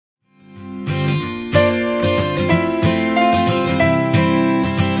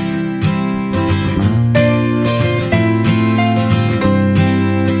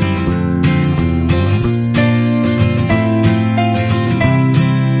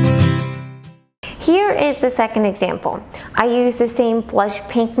here is the second example. I used the same blush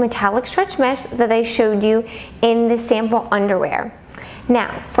pink metallic stretch mesh that I showed you in the sample underwear.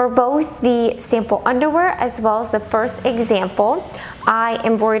 Now, for both the sample underwear as well as the first example, I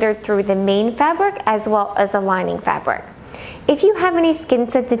embroidered through the main fabric as well as the lining fabric. If you have any skin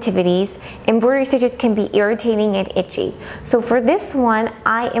sensitivities, embroidery stitches can be irritating and itchy. So for this one,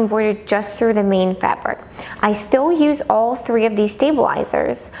 I embroidered just through the main fabric. I still use all three of these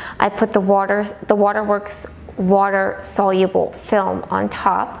stabilizers. I put the Waterworks water soluble film on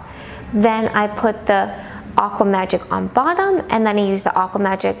top. Then I put the Aqua Magic on bottom, and then I use the Aqua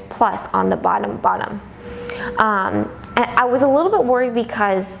Magic Plus on the bottom. And I was a little bit worried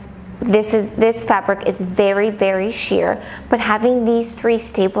because this fabric is very sheer, but having these three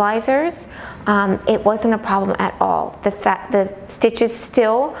stabilizers, it wasn't a problem at all. The stitches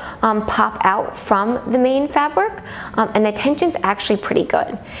still pop out from the main fabric, and the tension's actually pretty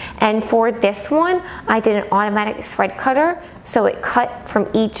good. And for this one, I did an automatic thread cutter, so it cut from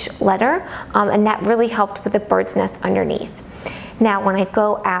each letter, and that really helped with the bird's nest underneath. Now when I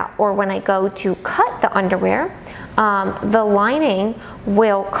go to cut the underwear, the lining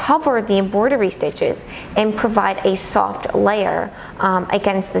will cover the embroidery stitches and provide a soft layer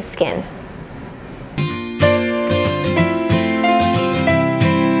against the skin.